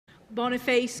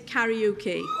Boniface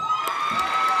karaoke.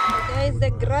 There is the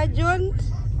graduation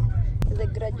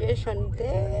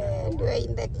day, and we're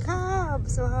in the cab.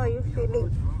 So how are you feeling?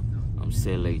 I'm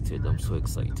so elated. I'm so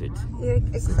excited. You're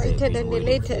excited and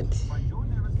elated?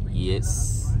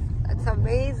 Yes. That's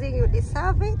amazing. You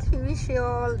deserve it. We wish you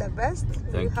all the best.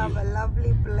 Thank you. Have a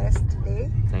lovely, blessed day.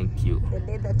 Thank you. The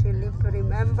day that you live to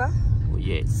remember. Oh,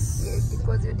 yes. Yes,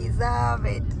 because you deserve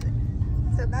it.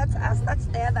 So that's us. That's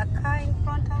the other car in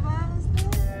front of us.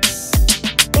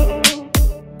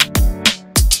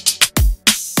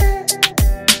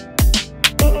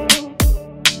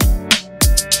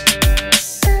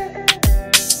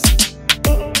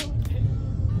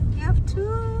 We have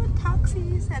two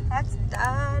taxis, and that's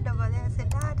Dad over there. Say,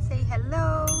 Dad, say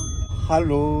hello.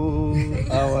 Hello,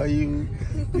 how are you?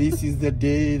 This is the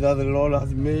day that the Lord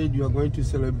has made. You are going to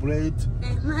celebrate.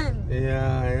 Amen.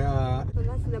 Yeah. So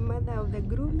that's the mother of the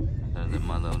groom. And the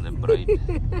mother of the bride.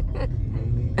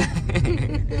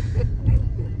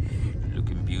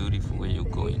 Looking beautiful. Where you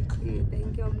going?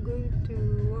 Thank you. I'm going to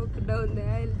walk down the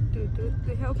aisle to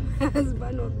help my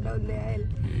husband walk down the aisle.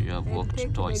 You have and walked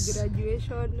take twice. the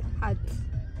graduation hat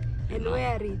and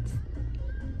wear it.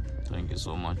 Thank you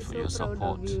so much for your Proud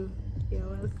support. of you. You're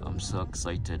welcome. I'm so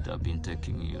excited. I've been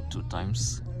taking you 2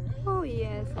 times. Oh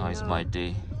yes. Now it's my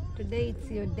day. Today it's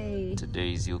your day.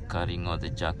 Today is you carrying all the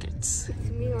jackets. It's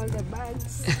me, all the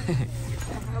bags. I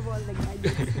have all the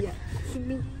gadgets here. It's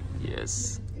me.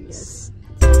 Yes. Yes.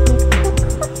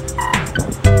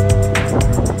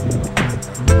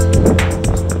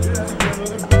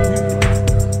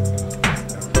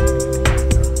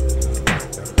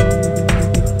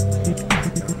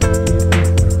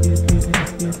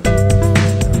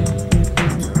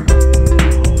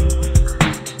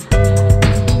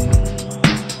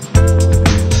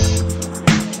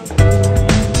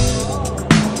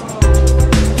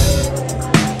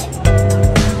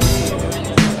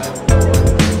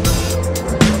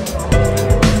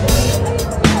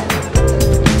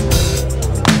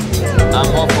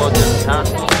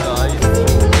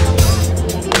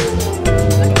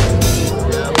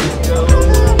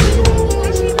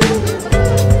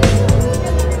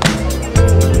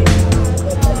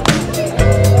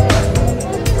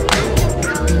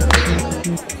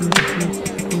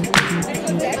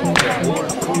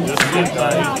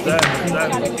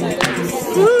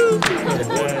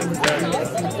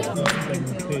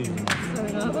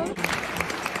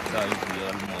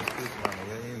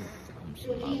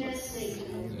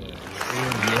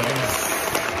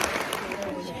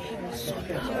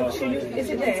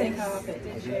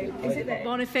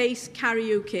 Boniface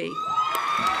karaoke.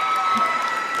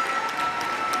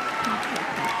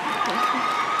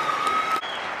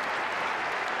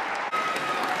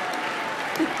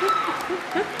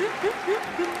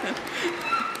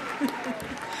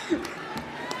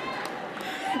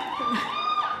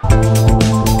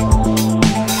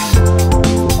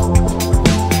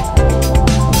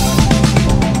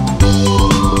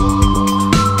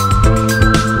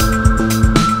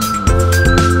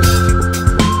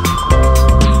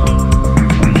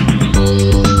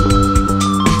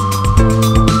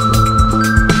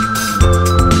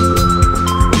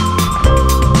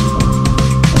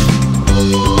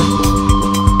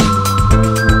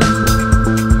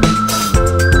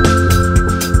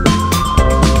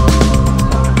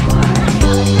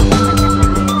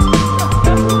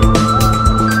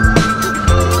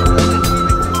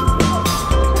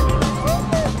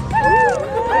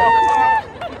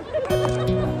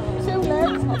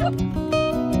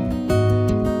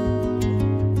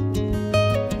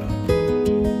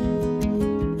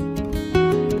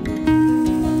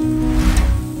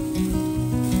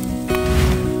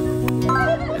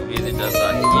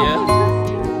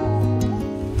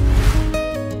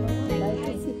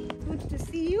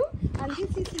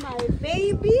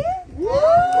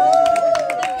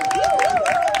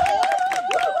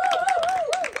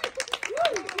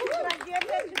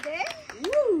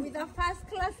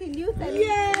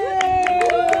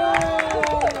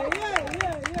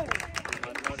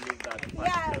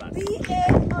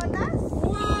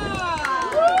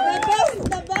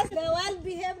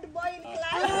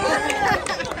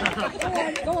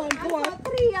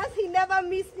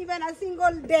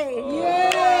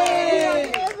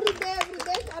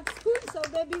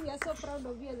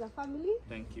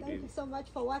 Thank you so much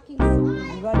for working so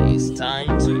hard. It's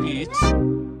time to eat.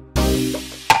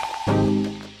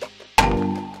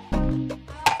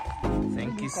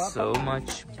 Thank you so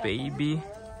much, baby,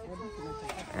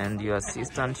 and your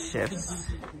assistant chefs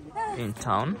in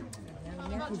town.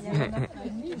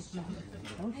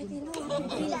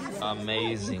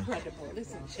 Amazing.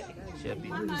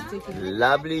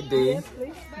 Lovely day,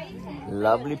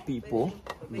 lovely people,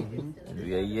 and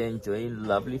we are here enjoying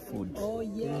lovely food. Oh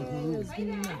yes.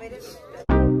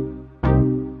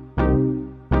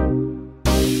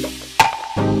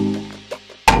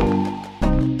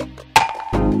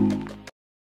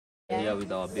 Here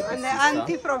with our baby And the sister.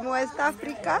 auntie from West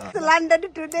Africa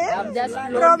landed today I'm just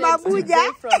from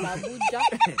Abuja, from Abuja,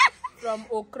 from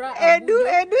Okra, Edu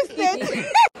State.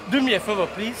 Do me a favor,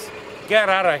 please. Get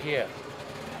out of here.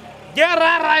 Get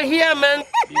out of here, man.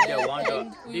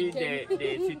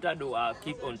 The Citadel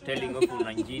keep on telling us from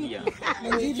Nigeria.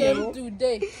 We came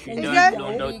today. We just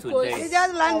London today. He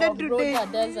just landed Our today.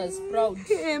 brother does us proud.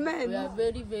 We Amen. are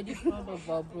very, very proud of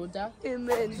our brother.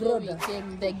 Amen. So we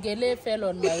came. The gele fell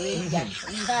on my way. We had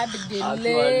gele.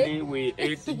 Actually, we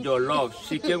ate jollof.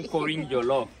 She came calling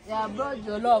jollof. Yeah, brought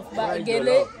jollof, but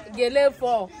gele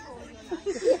fall.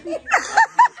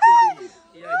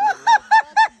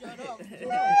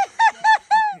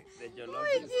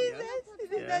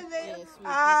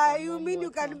 You mean you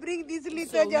can bring this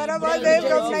little jollof all the way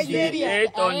from She Nigeria?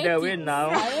 ate on the way now.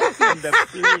 On the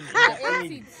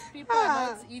plane. People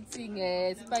are not eating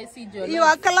spicy jollof.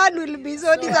 Your clan will be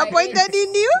so disappointed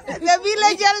in you. The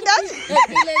village elders. The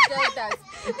village elders.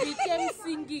 We came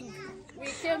singing.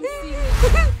 And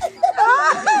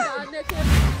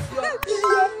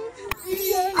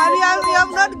you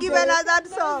have not given us that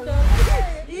song.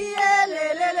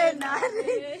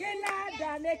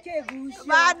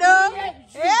 Bado.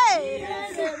 Hey.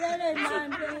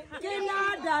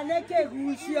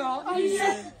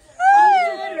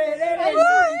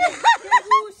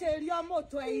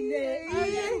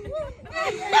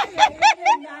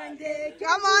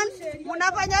 Come on.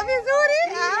 Unafanya vizuri.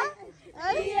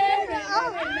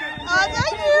 Oh,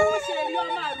 thank you.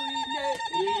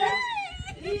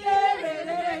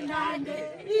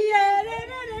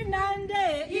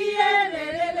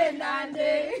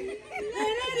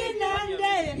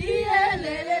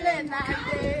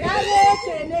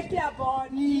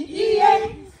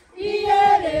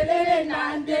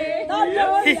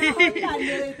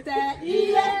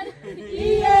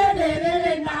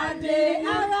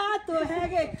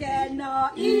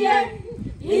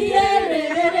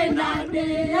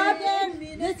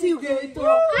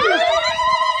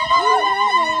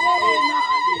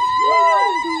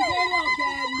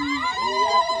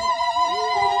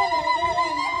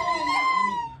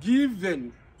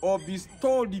 Given or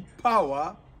bestowed the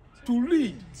power to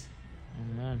lead.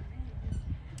 Amen.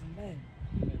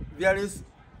 There is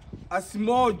a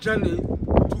small journey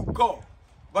to go,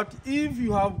 but if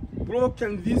you have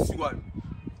broken this one,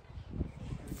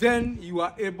 then you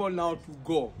are able now to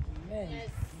go.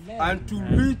 And to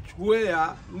reach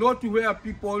where, not where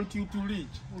people want you to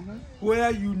reach,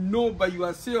 where you know by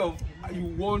yourself you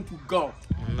want to go.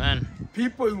 Amen.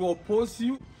 People will oppose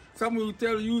you. Some will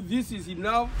tell you this is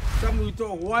enough. Some will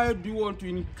tell, why do you want to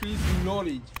increase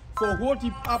knowledge? For what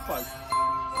purpose?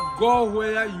 Go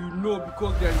where you know,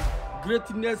 because there is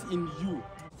greatness in you.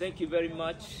 Thank you very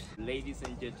much, ladies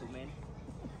and gentlemen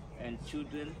and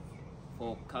children,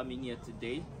 for coming here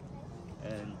today.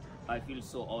 And I feel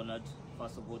so honored,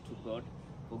 first of all, to God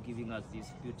for giving us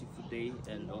this beautiful day,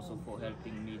 and also for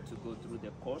helping me to go through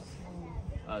the course.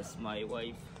 As my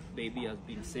wife, baby, has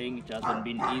been saying, it hasn't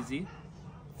been easy.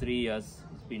 3 years,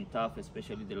 it's been tough,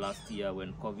 especially the last year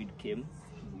when COVID came,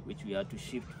 which we had to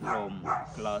shift from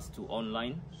class to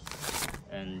online,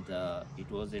 and it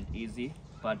wasn't easy.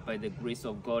 But by the grace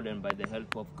of God and by the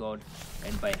help of God,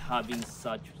 and by having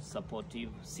such supportive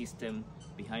system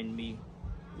behind me,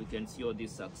 we can see all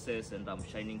this success, and I'm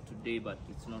shining today. But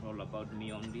it's not all about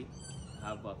me only. I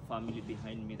have a family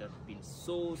behind me that's been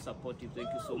so supportive. Thank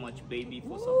you so much, baby,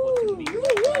 for supporting me.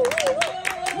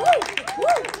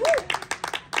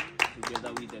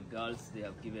 Together with the girls, they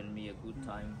have given me a good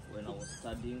time when I was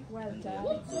studying, and they have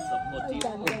been so supportive.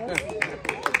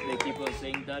 They keep on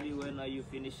saying, "Daddy, when are you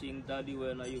finishing? Daddy,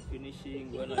 when are you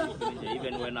finishing? When are you finishing?"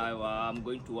 Even when I'm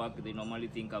going to work, they normally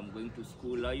think I'm going to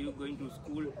school. Are you going to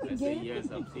school? I say,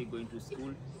 yes, I'm still going to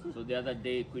school. So the other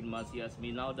day, Queen Mercy asked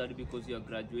me, "Now, Daddy, because you are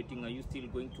graduating, are you still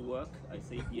going to work?" I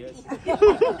said, yes.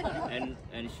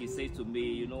 and she said to me,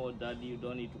 "You know, Daddy, you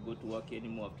don't need to go to work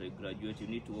anymore after you graduate. You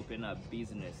need to open a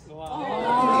business." Wow.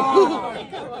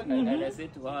 And I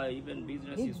said to her, "Even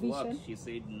business is work." She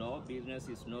said, "No, business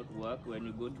is not work. When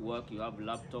you go to work, you have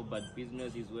laptop, but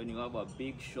business is when you have a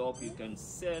big shop, you can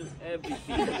sell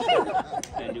everything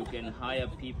and you can hire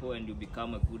people and you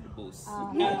become a good boss."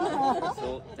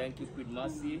 So thank you, Queen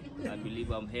Mercy. I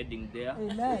believe I'm heading there.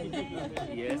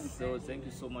 Yes, so thank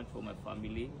you so much for my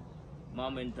family.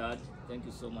 Mom and Dad, thank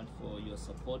you so much for your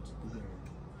support.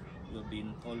 You've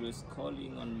been always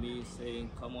calling on me, saying,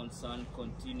 come on son,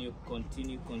 continue,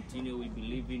 continue, continue. We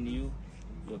believe in you.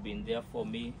 You've been there for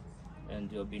me, and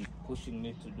you've been pushing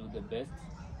me to do the best.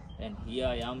 And here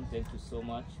I am. Thank you so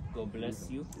much. God bless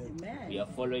you. Amen. We are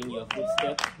following your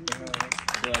footsteps.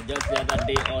 You are just the other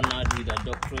day honored with a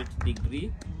doctorate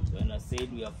degree. So when I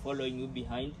said we are following you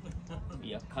behind,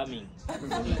 we are coming.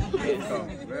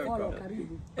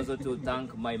 Welcome. Also to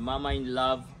thank my mama in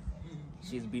love.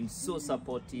 She's been so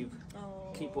supportive.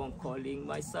 Keep on calling.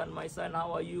 My son,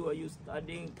 how are you? Are you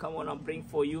studying? Come on, I'm praying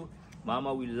for you.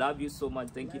 Mama, we love you so much.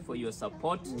 Thank you for your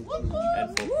support and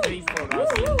for praying for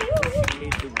us and pushing me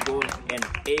to go and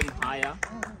aim higher.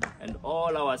 And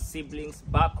all our siblings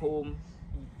back home,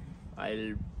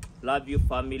 I love you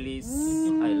families.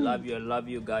 I love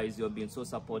you guys. You've been so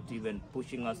supportive and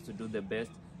pushing us to do the best.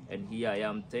 And here I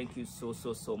am. Thank you so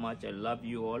much. I love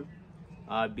you all.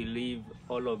 I believe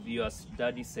all of you, as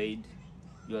Daddy said,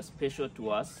 you are special to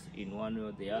us in one way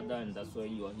or the other, and that's why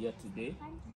you are here today.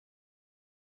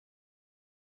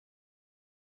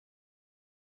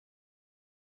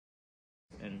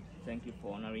 And thank you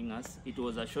for honoring us. It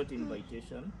was a short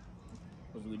invitation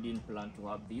because we didn't plan to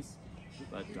have this,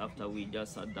 but after we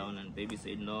just sat down and baby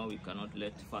said no, we cannot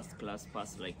let first class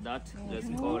pass like that. Let's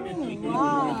call it.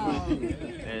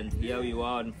 And here we were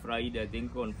on Friday. I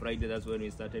think on Friday that's when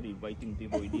we started inviting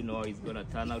people. We didn't know how it's gonna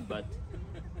turn out, but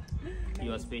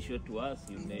you are special to us.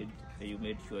 You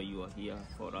made sure you are here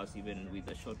for us even with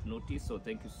a short notice. So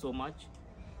thank you so much.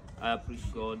 I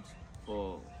appreciate God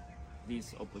for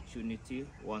this opportunity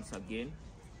once again,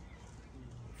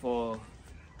 for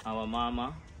our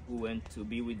mama who went to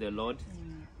be with the Lord.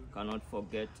 Cannot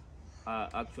forget,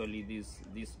 actually this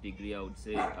degree I would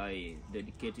say I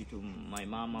dedicated to my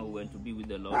mama who went to be with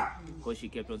the Lord, because she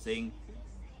kept on saying,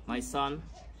 my son,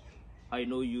 I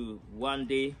know you one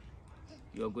day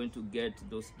you're going to get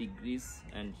those degrees,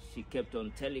 and she kept on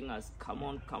telling us, come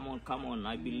on, come on, come on,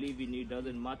 I believe in you, it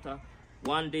doesn't matter,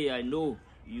 one day I know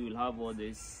you will have all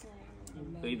this.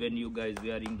 Even you guys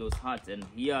wearing those hats, and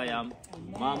here I am.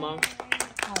 Mama,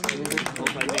 hope I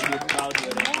made you proud.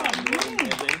 You're in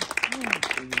heaven.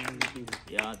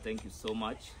 Yeah, thank you so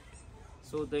much.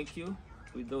 So thank you.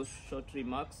 With those short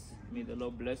remarks, may the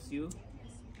Lord bless you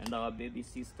and our baby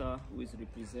sister who is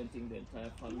representing the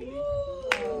entire family.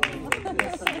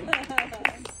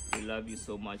 We love you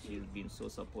so much. She's been so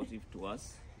supportive to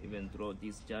us even throughout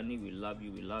this journey. We love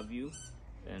you. We love you.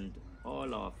 And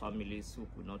all our families who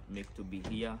could not make to be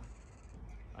here,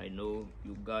 I know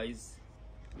you guys,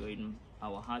 you're in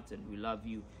our hearts and we love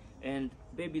you. And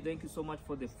baby, thank you so much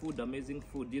for the food, amazing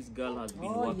food. This girl has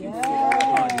been working so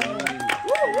hard. It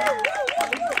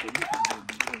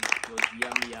was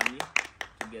yummy,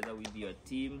 together with your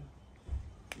team.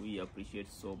 We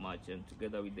appreciate so much, and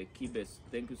together with the Kibes,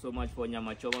 thank you so much for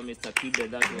Nyama Choma, Mr.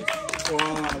 Kibe. That was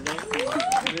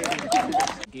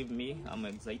give me, I'm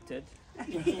excited.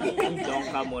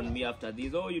 Don't come on me after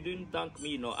this. Oh, you didn't thank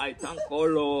me. No, I thank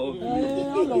all of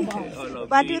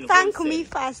But you you thank me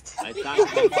first. I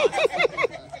thank me first.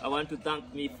 I want to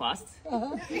thank me first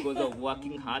because of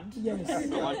working hard. Yes. I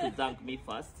want to thank me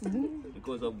first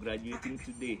because of graduating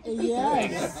today. Yes.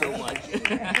 Thank you so much.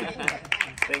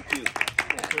 Thank you.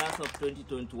 Class of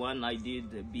 2021, I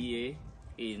did a BA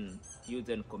in Youth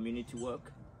and Community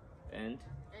Work, and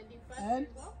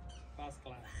first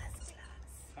class.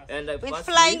 And I with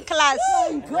flying class.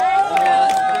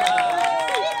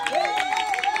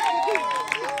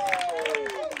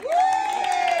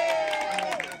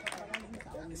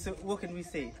 So what can we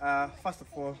say? First of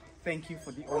all, thank you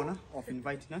for the honor of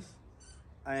inviting us,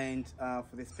 and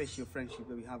for the special friendship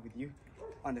that we have with you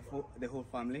and the whole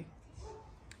family.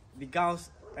 The girls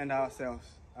and ourselves,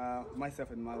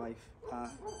 myself and my wife,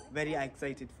 are very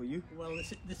excited for you. Well,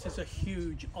 this is a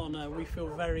huge honor. We feel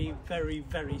very, very,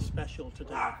 very special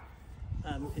today.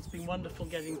 It's been wonderful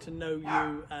getting to know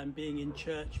you and being in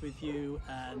church with you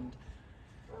and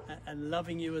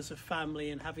loving you as a family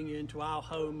and having you into our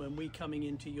home and we coming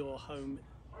into your home.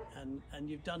 And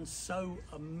you've done so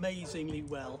amazingly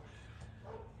well.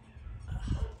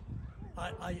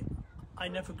 I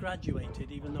never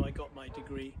graduated, even though I got my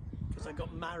degree, because I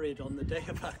got married on the day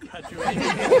of our graduation.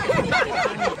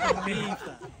 Can you believe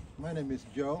that? My name is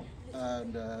Joe,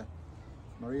 and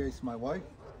Maria is my wife.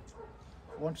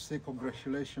 I want to say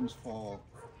congratulations for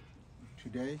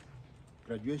today,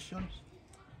 graduation,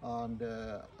 and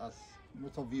as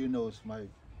most of you knows, my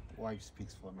wife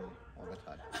speaks for me all the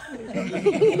time.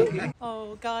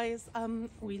 Oh guys,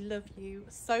 we love you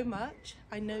so much.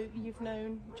 I know you've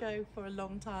known Joe for a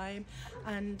long time,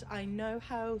 and I know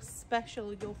how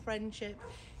special your friendship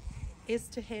is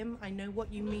to him. I know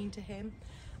what you mean to him.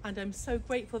 And I'm so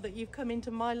grateful that you've come into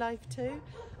my life too,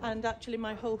 and actually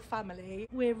my whole family.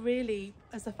 We're really,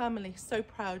 as a family, so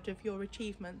proud of your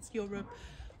achievements. You're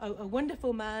a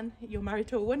wonderful man, you're married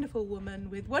to a wonderful woman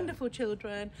with wonderful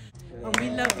children, and we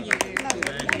love you.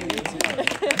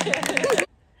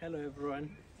 Hello everyone.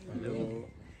 Hello.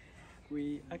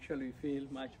 We actually feel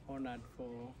much honored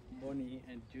for Bonnie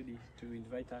and Judy to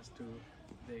invite us to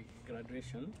the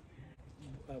graduation.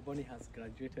 Bonnie has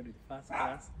graduated with first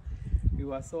class. We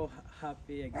were so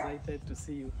happy, excited to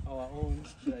see our own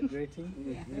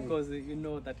graduating, because you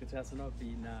know that it has not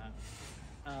been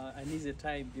an easy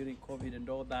time during COVID and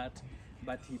all that,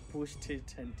 but he pushed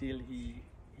it until he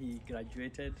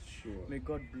graduated. Sure. May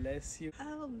God bless you.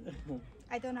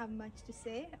 I don't have much to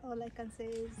say. All I can say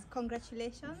is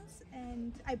congratulations,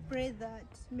 and I pray that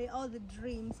may all the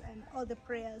dreams and all the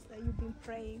prayers that you've been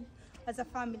praying as a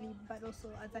family, but also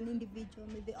as an individual,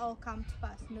 may they all come to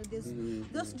pass. You know, there's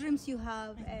those dreams you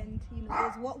have, and you know,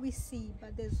 there's what we see,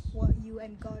 but there's what you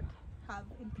and God have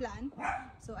in plan.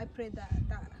 So I pray that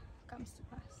that comes to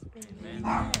pass. Amen.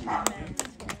 Amen.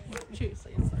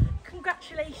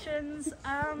 Congratulations.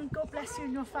 God bless you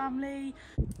and your family.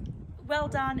 Well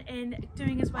done in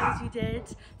doing as well as you did.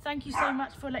 Thank you so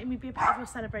much for letting me be a part of your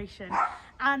celebration.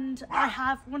 And I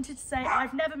have wanted to say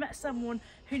I've never met someone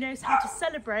who knows how to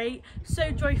celebrate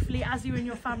so joyfully as you and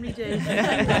your family do.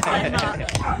 Thank you so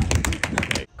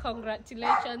much.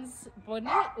 Congratulations, Bonnie.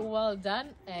 Well done.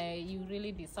 You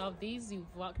really deserve this.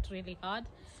 You've worked really hard.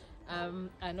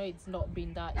 I know it's not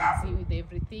been that easy with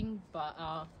everything, but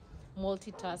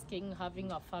multitasking,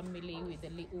 having a family with the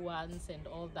little ones and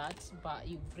all that, but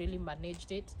you've really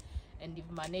managed it, and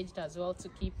you've managed as well to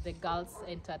keep the girls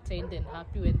entertained and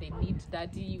happy when they need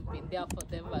daddy. You've been there for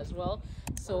them as well,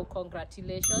 so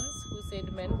congratulations. Who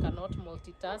said men cannot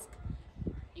multitask?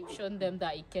 You've shown them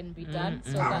that it can be done,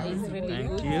 so that is really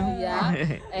good.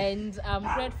 Yeah. And I'm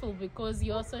grateful because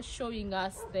you're also showing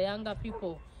us, the younger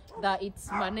people, that it's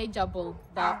manageable,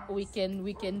 that we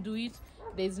can do it.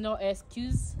 There's no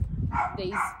excuse.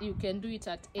 You can do it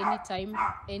at any time,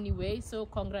 anyway. So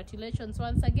congratulations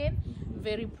once again.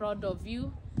 Very proud of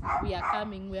you. We are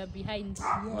coming. We are behind.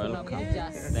 Welcome.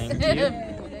 Yes. Thank you.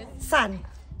 Son,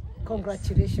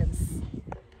 congratulations.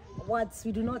 Words,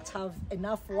 we do not have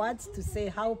enough words to say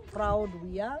how proud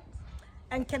we are.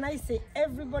 And can I say,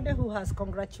 everybody who has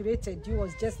congratulated you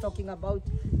was just talking about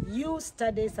you,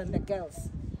 studies, and the girls.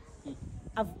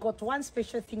 I've got one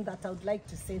special thing that I would like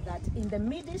to say, that in the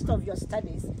midst of your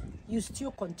studies, you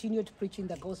still continued preaching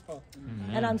the gospel.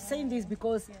 And I'm saying this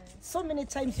because so many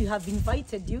times you have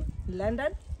invited you in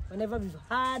London, whenever we've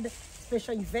had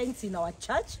special events in our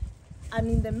church, and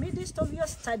in the midst of your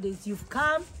studies, you've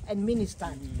come and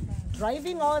ministered,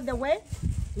 driving all the way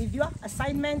with your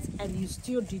assignments, and you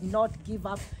still did not give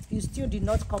up, you still did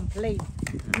not complain.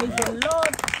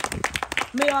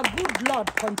 May our good Lord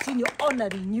continue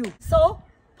honoring you. So,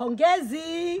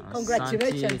 pongezi,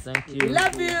 congratulations. Thank you. We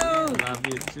love you. Love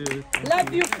you too.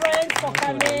 Love you, friends, for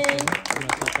coming.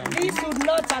 This would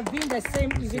not have been the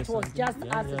same if it was just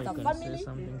us as a family.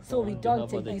 So we don't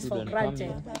take this for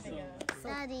granted.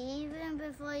 Daddy, even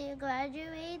before you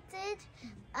graduated,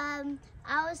 I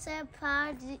was so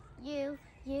proud you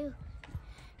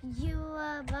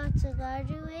were about to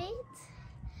graduate.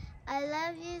 I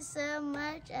love you so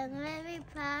much. I'm very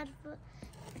proud.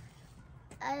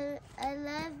 I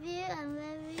love you. I'm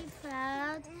very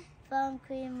proud from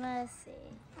Queen Mercy.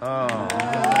 Oh,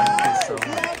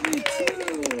 Love you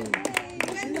too.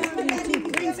 Love you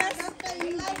too, princess.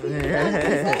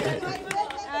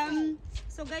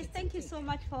 So guys, thank you so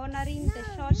much for honoring the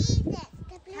short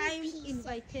time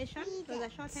invitation. It was a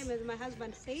short time, as my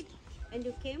husband said, and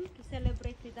you came to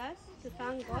celebrate with us, to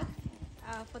thank God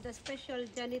for the special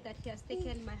journey that he has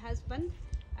taken, my husband.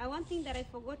 One thing that I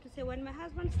forgot to say, when my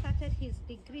husband started his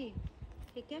degree,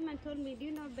 he came and told me, do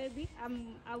you know, baby,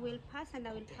 I will pass, and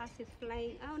I will pass with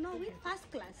flying. Oh no, with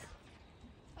first class.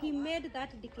 He made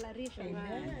that declaration.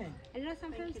 And you know,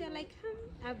 sometimes you're like,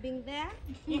 I've been there,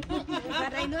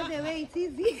 but I know the way it's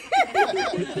easy. So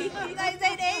I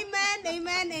said, amen,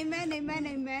 amen, amen, amen,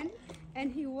 amen.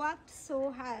 And he worked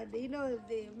so hard. You know,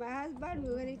 my husband,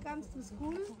 when it comes to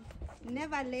school,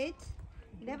 never late,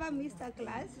 never missed a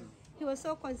class. He was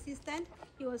so consistent.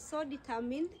 He was so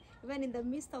determined. Even in the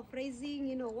midst of raising,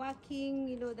 you know, working,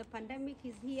 you know, the pandemic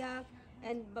is here,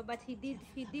 and but he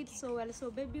did so well. So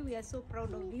baby, we are so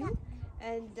proud of you,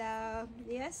 and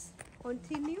yes,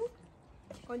 continue.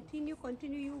 Continue,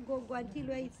 you go until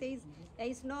where it says there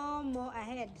is no more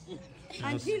ahead.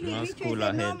 Until we reach where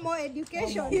there is no more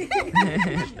education.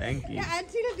 Thank you. Yeah,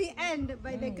 until the end,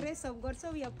 by the grace of God.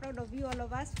 So we are proud of you, all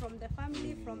of us, from the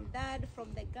family, from dad,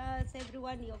 from the girls,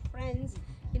 everyone, your friends.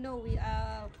 You know, we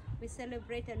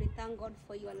celebrate and we thank God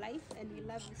for your life, and we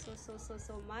love you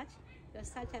so much. You're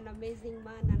such an amazing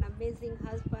man, an amazing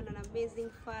husband, an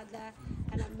amazing father,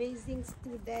 an amazing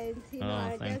student. You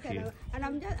know, thank you. And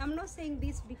I'm not saying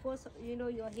this because you know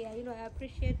you're here. You know, I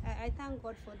thank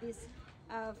God for this.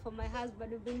 For my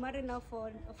husband, we've been married now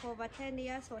for over 10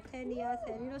 years, and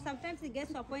you know, sometimes it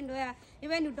gets to a point where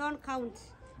even you don't count.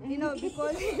 You know,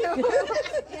 because you know,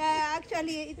 yeah,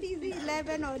 actually it is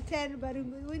 11 or 10, but you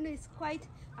know, it's quite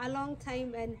a long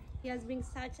time, and he has been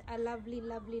such a lovely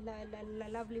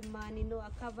man, you know,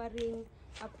 a covering,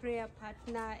 a prayer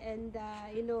partner, and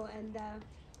you know, and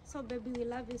so baby, we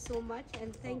love you so much,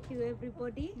 and thank you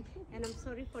everybody, and I'm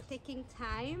sorry for taking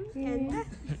time, and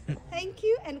thank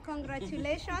you and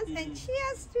congratulations, and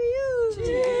cheers to you.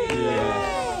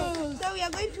 Cheers. So we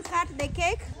are going to cut the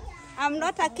cake. I'm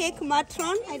not a cake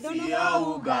matron. I don't know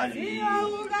how.